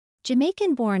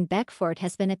Jamaican-born Beckford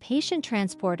has been a patient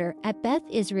transporter at Beth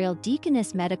Israel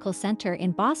Deaconess Medical Center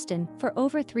in Boston for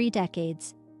over 3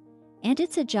 decades. And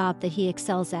it's a job that he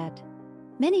excels at.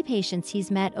 Many patients he's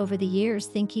met over the years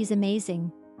think he's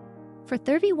amazing. For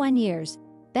 31 years,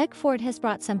 Beckford has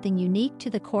brought something unique to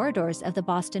the corridors of the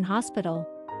Boston Hospital.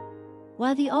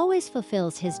 While he always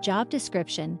fulfills his job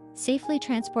description, safely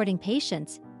transporting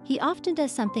patients, he often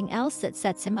does something else that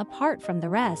sets him apart from the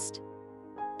rest.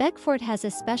 Beckford has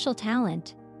a special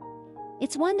talent.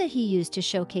 It's one that he used to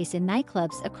showcase in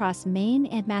nightclubs across Maine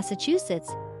and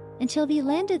Massachusetts until he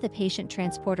landed the patient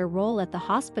transporter role at the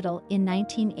hospital in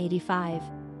 1985.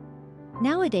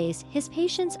 Nowadays, his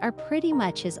patients are pretty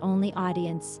much his only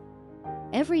audience.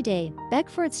 Every day,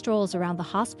 Beckford strolls around the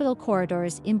hospital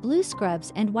corridors in blue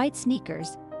scrubs and white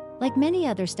sneakers, like many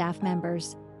other staff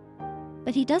members.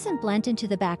 But he doesn't blend into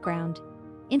the background.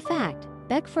 In fact,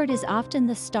 Beckford is often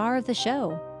the star of the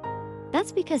show.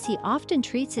 That's because he often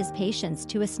treats his patients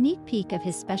to a sneak peek of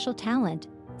his special talent,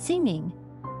 singing.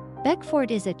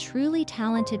 Beckford is a truly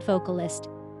talented vocalist,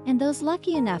 and those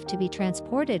lucky enough to be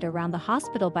transported around the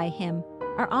hospital by him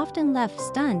are often left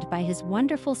stunned by his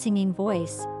wonderful singing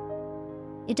voice.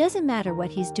 It doesn't matter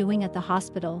what he's doing at the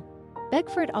hospital,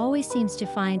 Beckford always seems to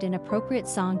find an appropriate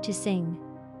song to sing.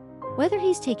 Whether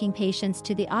he's taking patients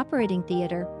to the operating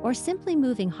theater or simply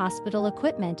moving hospital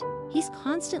equipment, he's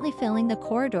constantly filling the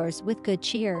corridors with good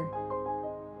cheer.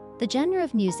 The genre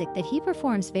of music that he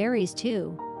performs varies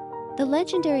too. The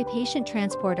legendary patient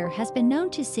transporter has been known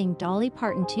to sing Dolly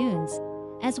Parton tunes,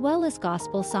 as well as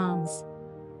gospel songs.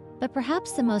 But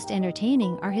perhaps the most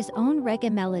entertaining are his own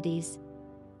reggae melodies.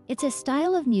 It's a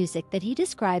style of music that he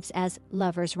describes as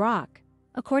lovers rock,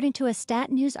 according to a Stat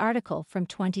News article from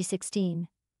 2016.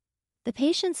 The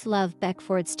patients love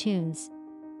Beckford's tunes.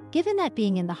 Given that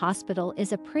being in the hospital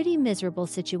is a pretty miserable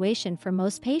situation for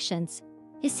most patients,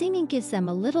 his singing gives them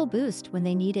a little boost when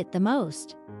they need it the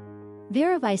most.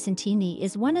 Vera Vicentini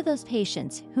is one of those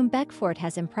patients whom Beckford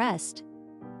has impressed.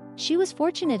 She was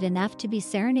fortunate enough to be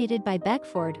serenaded by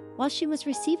Beckford while she was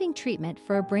receiving treatment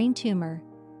for a brain tumor.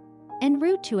 En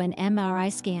route to an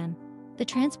MRI scan, the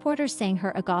transporter sang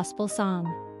her a gospel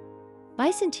song.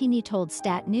 Vicentini told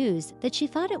Stat News that she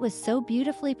thought it was so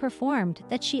beautifully performed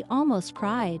that she almost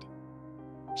cried.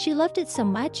 She loved it so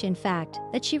much, in fact,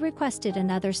 that she requested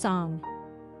another song.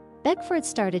 Beckford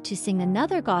started to sing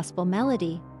another gospel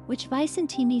melody, which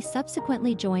Vicentini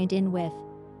subsequently joined in with.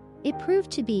 It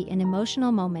proved to be an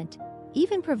emotional moment,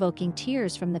 even provoking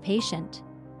tears from the patient.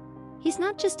 "He's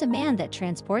not just a man that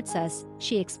transports us,"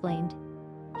 she explained.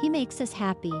 "He makes us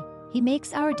happy, he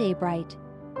makes our day bright.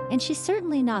 And she's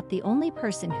certainly not the only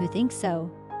person who thinks so."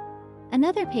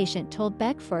 Another patient told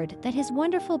Beckford that his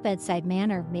wonderful bedside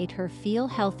manner made her feel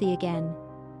healthy again.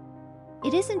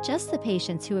 It isn't just the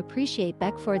patients who appreciate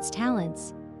Beckford's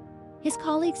talents. His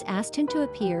colleagues asked him to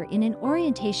appear in an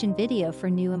orientation video for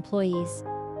new employees.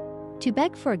 To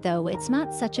Beckford, though, it's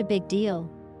not such a big deal.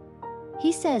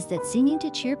 He says that singing to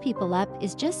cheer people up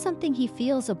is just something he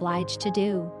feels obliged to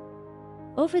do.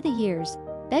 Over the years,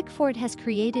 Beckford has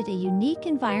created a unique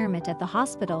environment at the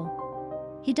hospital.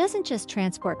 He doesn't just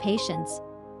transport patients,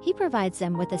 he provides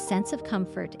them with a sense of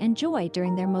comfort and joy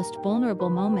during their most vulnerable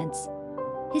moments.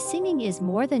 His singing is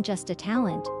more than just a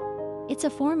talent. It's a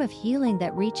form of healing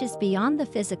that reaches beyond the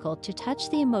physical to touch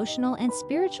the emotional and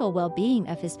spiritual well-being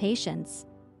of his patients.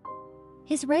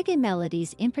 His reggae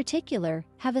melodies in particular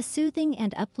have a soothing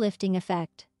and uplifting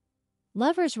effect.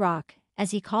 Lovers rock,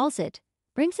 as he calls it,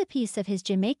 brings a piece of his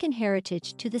Jamaican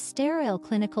heritage to the sterile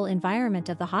clinical environment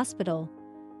of the hospital,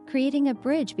 creating a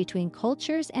bridge between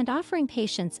cultures and offering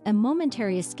patients a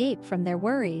momentary escape from their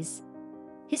worries.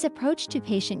 His approach to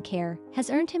patient care has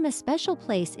earned him a special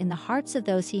place in the hearts of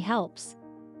those he helps.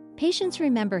 Patients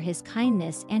remember his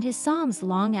kindness and his psalms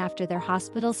long after their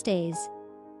hospital stays.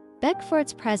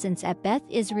 Beckford's presence at Beth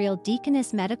Israel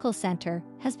Deaconess Medical Center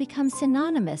has become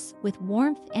synonymous with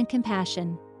warmth and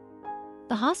compassion.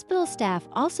 The hospital staff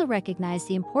also recognize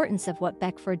the importance of what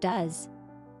Beckford does.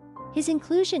 His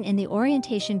inclusion in the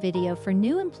orientation video for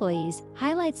new employees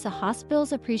highlights the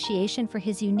hospital's appreciation for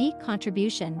his unique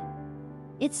contribution.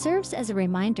 It serves as a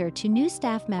reminder to new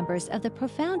staff members of the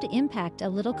profound impact a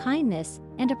little kindness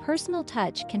and a personal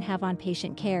touch can have on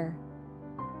patient care.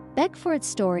 Beckford's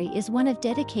story is one of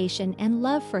dedication and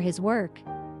love for his work.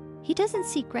 He doesn't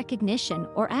seek recognition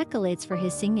or accolades for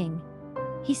his singing.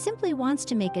 He simply wants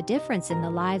to make a difference in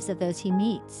the lives of those he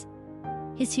meets.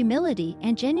 His humility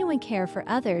and genuine care for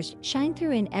others shine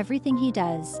through in everything he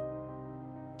does.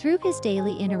 Through his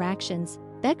daily interactions,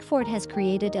 Beckford has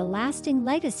created a lasting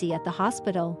legacy at the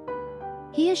hospital.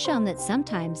 He has shown that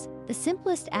sometimes, the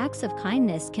simplest acts of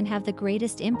kindness can have the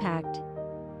greatest impact.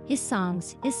 His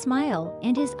songs, his smile,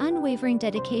 and his unwavering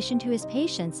dedication to his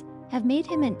patients have made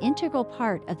him an integral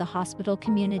part of the hospital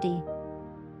community.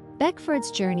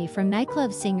 Beckford's journey from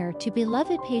nightclub singer to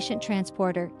beloved patient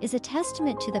transporter is a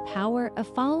testament to the power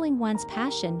of following one's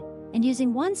passion and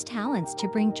using one's talents to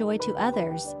bring joy to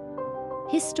others.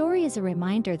 His story is a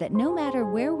reminder that no matter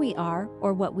where we are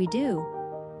or what we do,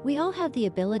 we all have the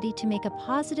ability to make a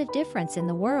positive difference in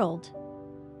the world.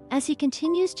 As he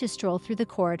continues to stroll through the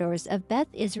corridors of Beth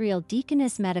Israel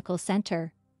Deaconess Medical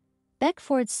Center,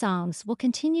 Beckford's songs will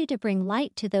continue to bring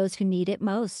light to those who need it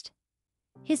most.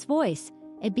 His voice,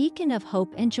 a beacon of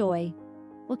hope and joy,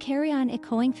 will carry on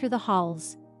echoing through the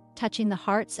halls, touching the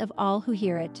hearts of all who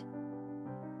hear it.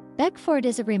 Beckford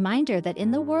is a reminder that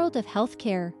in the world of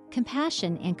healthcare,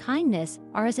 compassion and kindness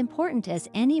are as important as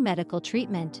any medical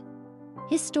treatment.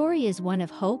 His story is one of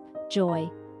hope,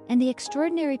 joy, and the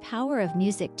extraordinary power of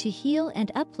music to heal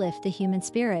and uplift the human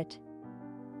spirit.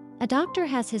 A doctor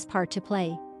has his part to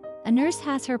play. A nurse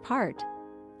has her part.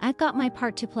 I've got my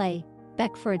part to play,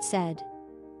 Beckford said.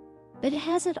 But it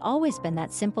hasn't always been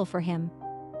that simple for him.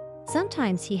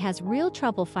 Sometimes he has real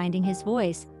trouble finding his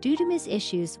voice due to his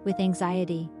issues with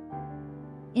anxiety.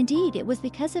 Indeed, it was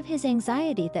because of his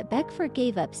anxiety that Beckford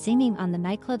gave up singing on the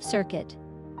nightclub circuit.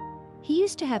 He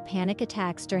used to have panic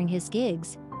attacks during his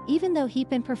gigs, even though he'd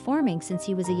been performing since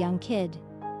he was a young kid.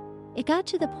 It got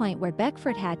to the point where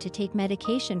Beckford had to take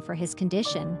medication for his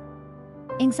condition.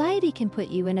 Anxiety can put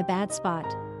you in a bad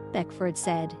spot, Beckford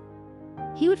said.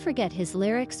 He would forget his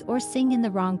lyrics or sing in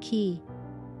the wrong key.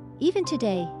 Even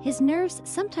today, his nerves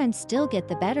sometimes still get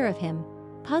the better of him,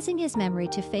 causing his memory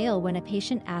to fail when a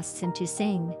patient asks him to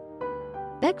sing.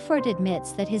 Beckford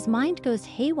admits that his mind goes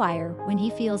haywire when he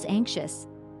feels anxious.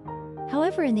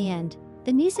 However, in the end,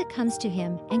 the music comes to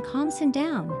him and calms him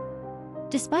down.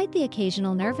 Despite the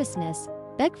occasional nervousness,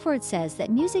 Beckford says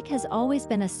that music has always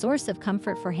been a source of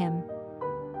comfort for him.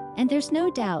 And there's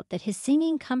no doubt that his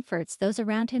singing comforts those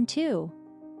around him too.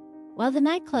 While the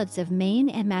nightclubs of Maine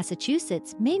and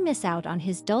Massachusetts may miss out on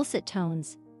his dulcet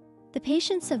tones, the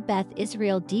patients of Beth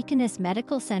Israel Deaconess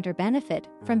Medical Center benefit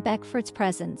from Beckford's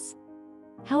presence.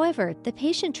 However, the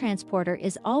patient transporter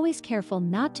is always careful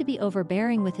not to be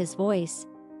overbearing with his voice.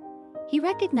 He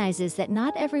recognizes that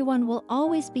not everyone will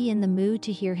always be in the mood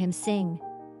to hear him sing,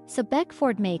 so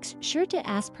Beckford makes sure to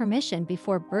ask permission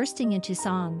before bursting into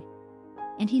song.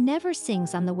 And he never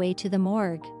sings on the way to the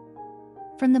morgue.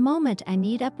 From the moment I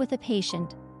meet up with a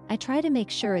patient, I try to make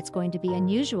sure it's going to be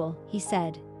unusual, he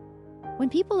said. When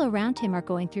people around him are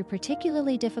going through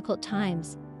particularly difficult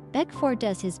times, Beckford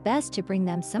does his best to bring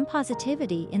them some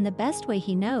positivity in the best way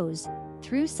he knows,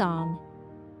 through song.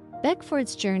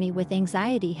 Beckford's journey with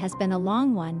anxiety has been a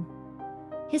long one.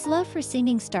 His love for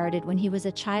singing started when he was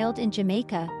a child in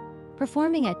Jamaica,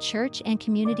 performing at church and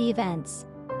community events.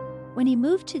 When he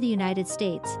moved to the United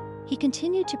States, he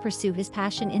continued to pursue his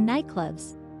passion in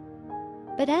nightclubs.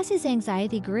 But as his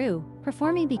anxiety grew,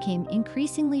 performing became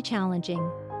increasingly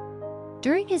challenging.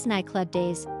 During his nightclub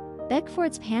days,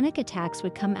 Beckford's panic attacks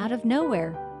would come out of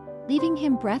nowhere, leaving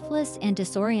him breathless and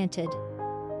disoriented.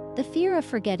 The fear of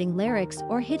forgetting lyrics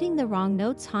or hitting the wrong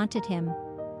notes haunted him,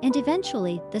 and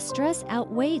eventually the stress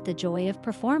outweighed the joy of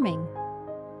performing.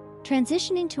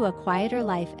 Transitioning to a quieter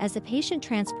life as a patient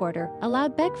transporter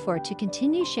allowed Beckford to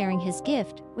continue sharing his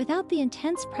gift without the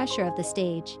intense pressure of the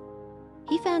stage.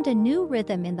 He found a new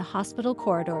rhythm in the hospital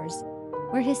corridors,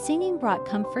 where his singing brought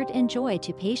comfort and joy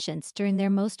to patients during their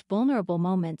most vulnerable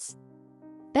moments.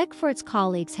 Beckford's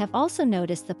colleagues have also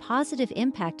noticed the positive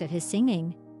impact of his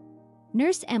singing.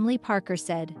 Nurse Emily Parker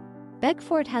said,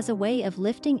 "Beckford has a way of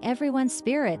lifting everyone's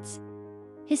spirits.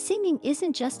 His singing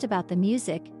isn't just about the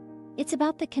music, it's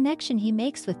about the connection he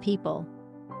makes with people.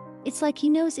 It's like he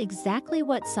knows exactly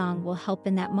what song will help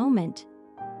in that moment."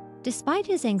 Despite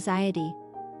his anxiety,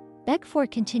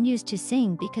 Beckford continues to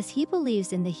sing because he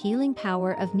believes in the healing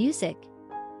power of music.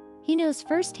 He knows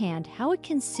firsthand how it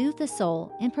can soothe the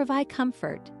soul and provide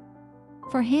comfort.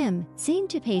 For him, singing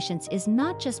to patients is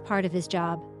not just part of his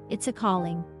job, it's a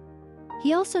calling.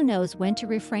 He also knows when to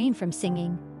refrain from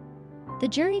singing. The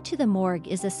journey to the morgue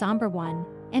is a somber one,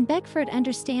 and Beckford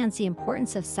understands the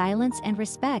importance of silence and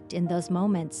respect in those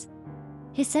moments.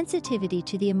 His sensitivity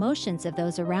to the emotions of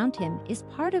those around him is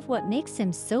part of what makes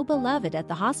him so beloved at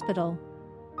the hospital.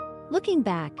 Looking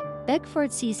back,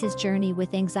 Beckford sees his journey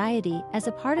with anxiety as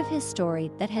a part of his story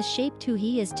that has shaped who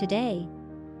he is today.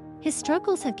 His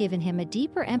struggles have given him a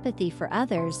deeper empathy for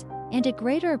others and a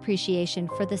greater appreciation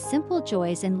for the simple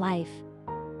joys in life.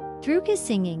 Through his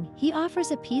singing, he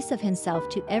offers a piece of himself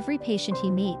to every patient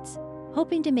he meets,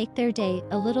 hoping to make their day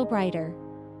a little brighter.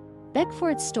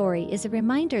 Beckford's story is a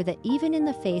reminder that even in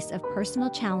the face of personal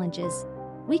challenges,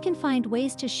 we can find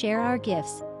ways to share our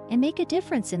gifts and make a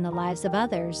difference in the lives of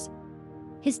others.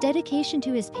 His dedication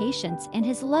to his patients and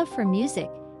his love for music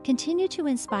continue to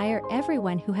inspire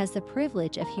everyone who has the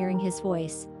privilege of hearing his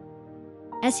voice.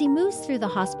 As he moves through the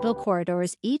hospital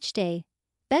corridors each day,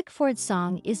 Beckford's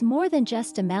song is more than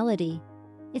just a melody.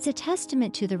 It's a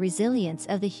testament to the resilience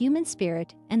of the human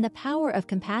spirit and the power of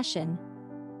compassion.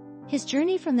 His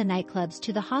journey from the nightclubs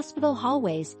to the hospital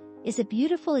hallways is a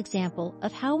beautiful example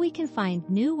of how we can find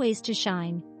new ways to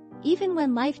shine, even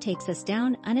when life takes us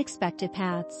down unexpected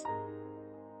paths.